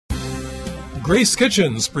Grace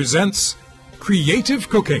Kitchens presents Creative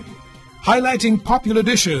Cooking, highlighting popular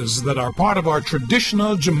dishes that are part of our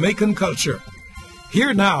traditional Jamaican culture.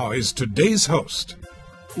 Here now is today's host.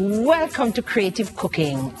 Welcome to Creative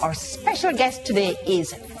Cooking. Our special guest today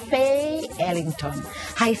is Fae Ellington.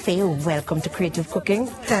 Hi Fae, welcome to Creative Cooking.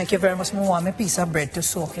 Thank you very much. I want a piece of bread to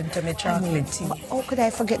soak into my chocolate tea. Oh, could I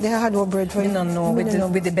forget the hard bread for you? No,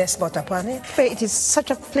 with the best butter upon it. Fae, it is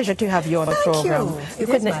such a pleasure to have you on the program. It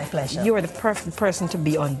is my pleasure. You are the perfect person to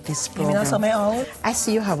be on this program. You know something else? I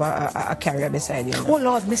see you have a carrier beside you. Oh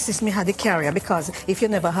Lord, Mrs. Me had the carrier, because if you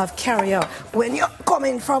never have carrier, when you're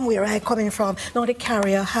coming from where I'm coming from, now the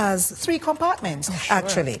carrier has 3 compartments,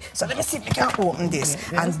 actually. So let me see if I can open this.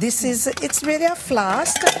 Yeah. And this is, it's really a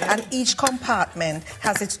flask, and each compartment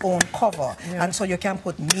has its own cover. Yeah. And so you can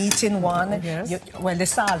put meat in one, the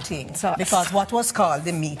salting, because what was called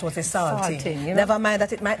the meat was the salting. You know? Never mind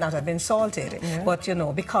that it might not have been salted, but you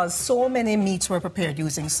know, because so many meats were prepared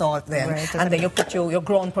using salt then, and then you put your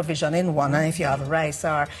ground provision in one, and if you have rice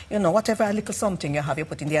or, you know, whatever little something you have, you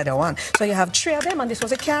put in the other one. So you have 3 of them, and this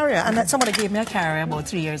was a carrier, and somebody gave me a carrier about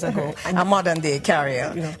 3 years ago, a modern day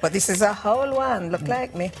carrier, but this is a whole one, look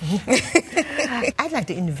like me. I'd like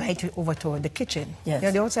to invite you over to the kitchen. Yes. You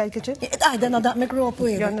know the outside kitchen? I don't know that me grew up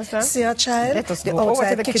with. You understand? See a child? Let us the go over outside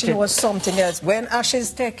to the kitchen kitchen was something else. When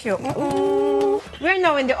ashes take you. We're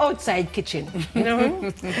now in the outside kitchen. You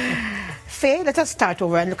know? Faye, let us start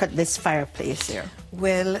over and look at this fireplace here.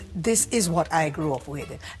 Well, this is what I grew up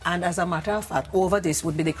with. And as a matter of fact, over this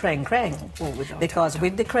would be the kreng. Because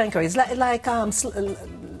with the kreng, it's like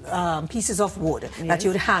pieces of wood that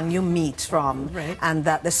you'd hang your meat from, and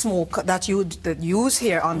that the smoke that you'd use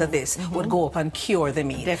here under this would go up and cure the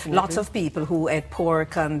meat. Definitely. Lots of people who ate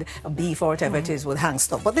pork and beef or whatever it is would hang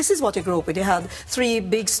stuff. But this is what you grew up with. You had 3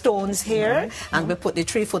 big stones here, and we put the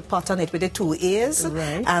 3-foot pot on it with the 2 ears,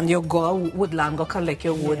 and you go woodland, go collect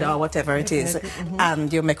your wood or whatever it is,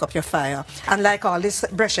 and you make up your fire. And like all this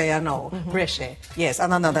breche, you know, breche, yes,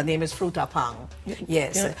 and another name is fruitapang,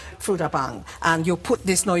 yes, fruitapang. And you put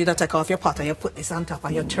this, now you don't take off your pot and you put this on top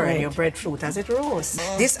and you turn your breadfruit as it roasts.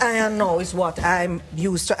 This iron now is what I'm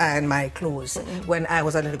used to iron my clothes when I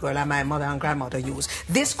was a little girl, and my mother and grandmother used.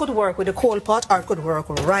 This could work with a coal pot, or it could work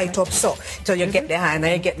right up so you get the iron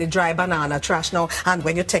and you get the dry banana trash now, and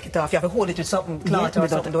when you take it off you have to hold it with something cloth or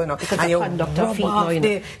something, you know, and you rub off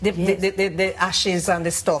the ashes and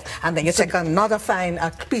the stuff, and then you take another fine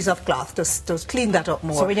piece of cloth to clean that up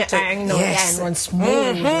more. So when you iron, the iron runs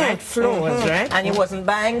smooth, right, flows, right? And you wasn't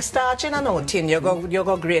buying starch in a no tin. You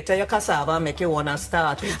go grate your cassava and make your own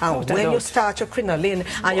starch. And when you start your crinoline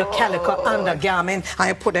and your calico undergarment, and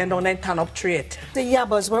you put them on and turn up straight. The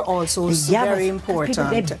yabbas were also very important.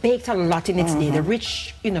 They baked a lot in its day. The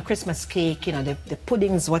rich, you know, Christmas cake, you know, the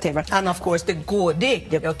puddings, whatever. And of course the godi.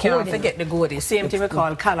 You can't forget the godi. Same thing we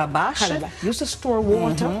call calabash. Used to store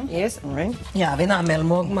water. Yes, right. Yeah, we enamel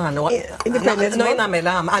mug, man. No enamel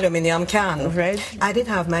aluminium can. Right. I did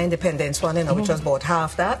have my Independence one, you know, which was about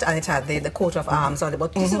half that, and it had the coat of arms on it.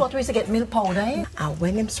 But this is what we used to get milk powder in. And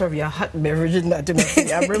when them serve you a hot beverage in that, you know,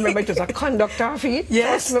 I remember it was a conductor feed.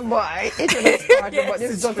 Yes. My boy. It was started, but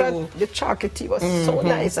this the chocolate tea was so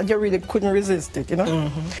nice, and you really couldn't resist it, you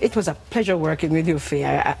know. It was a pleasure working with you, Faye,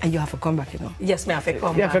 and you have to come back, you know. Yes, me have to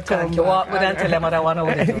come you back. Have to come Thank you. Walk with and tell them what I want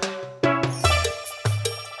to do.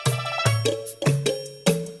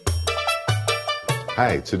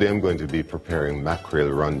 Hi, today I'm going to be preparing Mackerel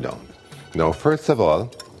Rundown. Now, first of all,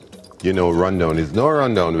 you know rundown is no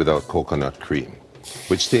rundown without coconut cream,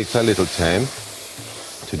 which takes a little time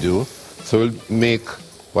to do. So we'll make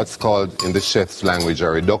what's called in the chef's language a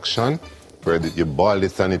reduction, where you boil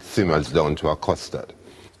this and it simmers down to a custard.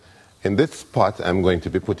 In this pot, I'm going to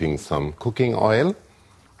be putting some cooking oil,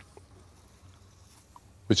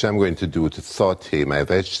 which I'm going to do to saute my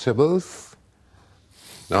vegetables.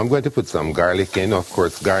 Now I'm going to put some garlic in. Of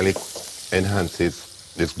course, garlic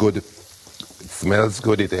enhances, it's good, it smells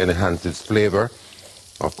good, it enhances flavor.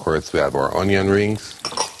 Of course, we have our onion rings.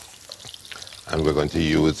 And we're going to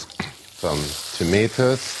use some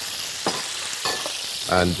tomatoes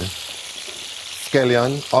and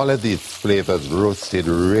scallion. All of these flavors roasted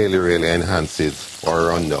really enhances our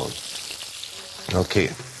rundown. Okay,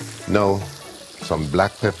 now some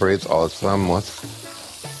black pepper is also a must.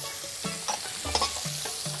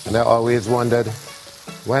 And I always wondered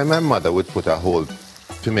why my mother would put a whole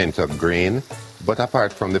pimento grain, but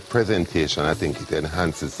apart from the presentation, I think it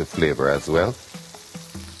enhances the flavor as well.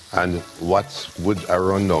 And what would a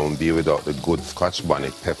rundown be without the good Scotch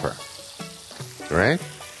bonnet pepper? Right?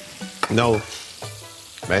 Now,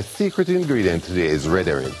 my secret ingredient today is red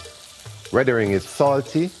herring. Red herring is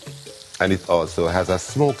salty, and it also has a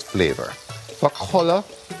smoked flavor. for color,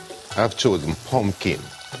 I've chosen pumpkin,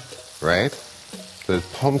 right? So the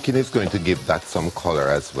pumpkin is going to give that some color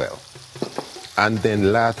as well. And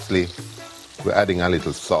then lastly, we're adding a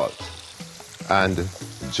little salt. And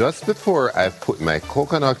just before I put my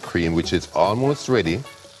coconut cream, which is almost ready,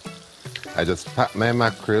 I just pat my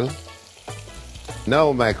mackerel.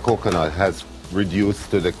 Now my coconut has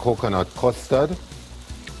reduced to the coconut custard.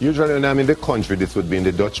 Usually when I'm in the country, this would be in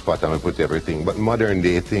the Dutch pot and we put everything. But modern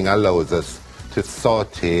day thing allows us to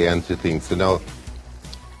saute and to things. So now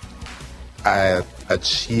I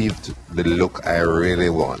achieved the look I really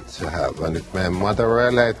want to have. And if my mother were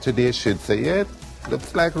alive today, she'd say, yeah, it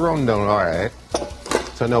looks like rundown, all right.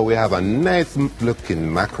 So now we have a nice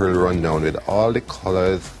looking mackerel rundown with all the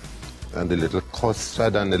colors and the little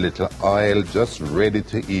custard and the little oil, just ready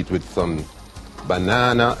to eat with some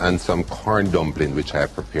banana and some corn dumpling, which I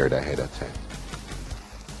prepared ahead of time.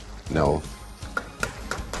 Now,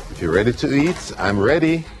 if you're ready to eat, I'm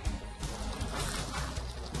ready.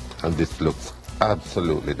 And this looks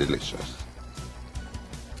absolutely delicious.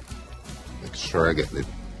 Make sure I get the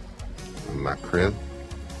mackerel.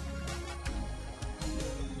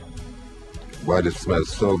 Boy, this smells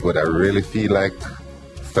so good. I really feel like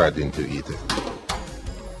starting to eat it.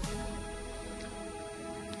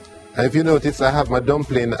 And if you notice, I have my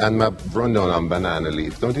dumpling and my rundown on banana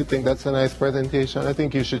leaf. Don't you think that's a nice presentation? I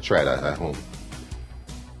think you should try that at home.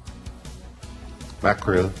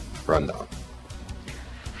 Mackerel rundown.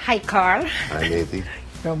 Hi, Karl. Hi, Mazie.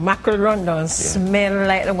 The mackerel rundown smell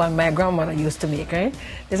like the one my grandmother used to make, right?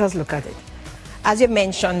 Let us look at it. As you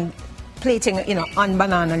mentioned, plating, on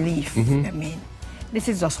banana leaf. I mean, this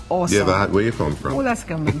is just awesome. You ever had, where you come from? Oh, that's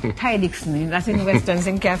coming. Ty Dixon. That's in Western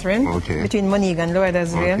St. Catherine. Okay. Between Monique and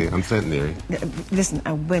Loyalsville. Okay, I'm centenary. Listen,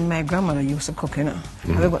 when my grandmother used to cook, when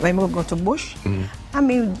we go to bush, I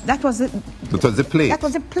mean, that was it. That was the plate? That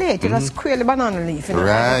was the plate. It was quail banana leaf.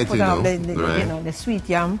 Right, put out the sweet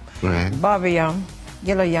yam, barley yam,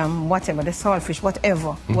 yellow yam, whatever, the saltfish,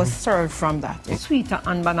 whatever was served from that. It's sweeter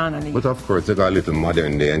and banana leaf. But of course, they got a little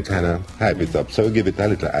modern day and kind of hype it up. So we give it a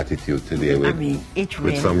little attitude today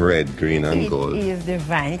with some red, green, and gold. It is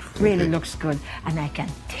divine. It really looks good. And I can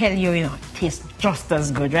tell you, it tastes just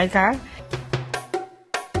as good. Right, Karl?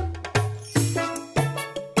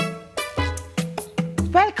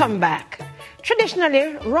 Welcome back.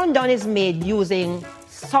 Traditionally, rundown is made using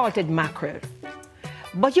salted mackerel.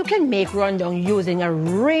 But you can make rundown using a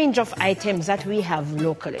range of items that we have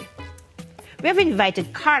locally. We have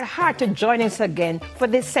invited Karl Hart to join us again for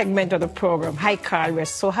this segment of the program. Hi, Karl. We're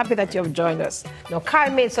so happy that you have joined us. Now,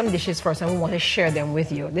 Karl made some dishes for us, and we want to share them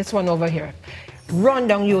with you. This one over here,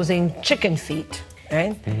 rundown using chicken feet,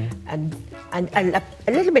 right? And a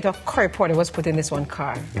little bit of curry powder was put in this one,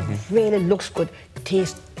 Karl. Really looks good,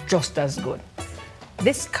 tastes just as good.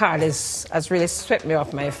 This, Karl, has really swept me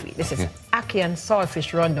off my feet. This is ackee and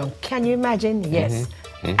saltfish rundown. Can you imagine? Yes.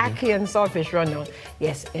 Ackee and saltfish rundown.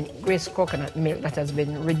 Yes, in greased coconut milk that has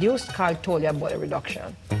been reduced. Karl told you about the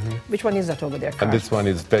reduction. Which one is that over there, Karl? And this one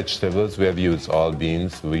is vegetables. We have used all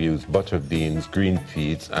beans. We use butter beans, green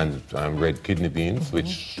peas, and red kidney beans,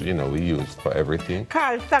 which, we use for everything.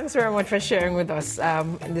 Karl, thanks very much for sharing with us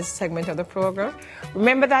in this segment of the program.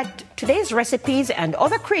 Remember that today's recipes and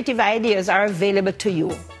other creative ideas are available to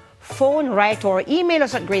you. Phone, write, or email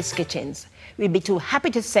us at Grace Kitchens. We'll be too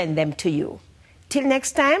happy to send them to you. Till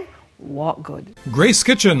next time, walk good. Grace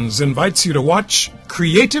Kitchens invites you to watch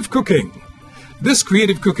Creative Cooking. This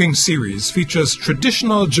creative cooking series features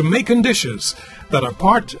traditional Jamaican dishes that are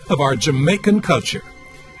part of our Jamaican culture.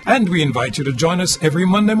 And we invite you to join us every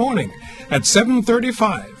Monday morning at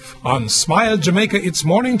 7:35 on Smile Jamaica It's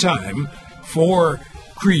Morning Time for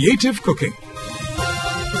Creative Cooking.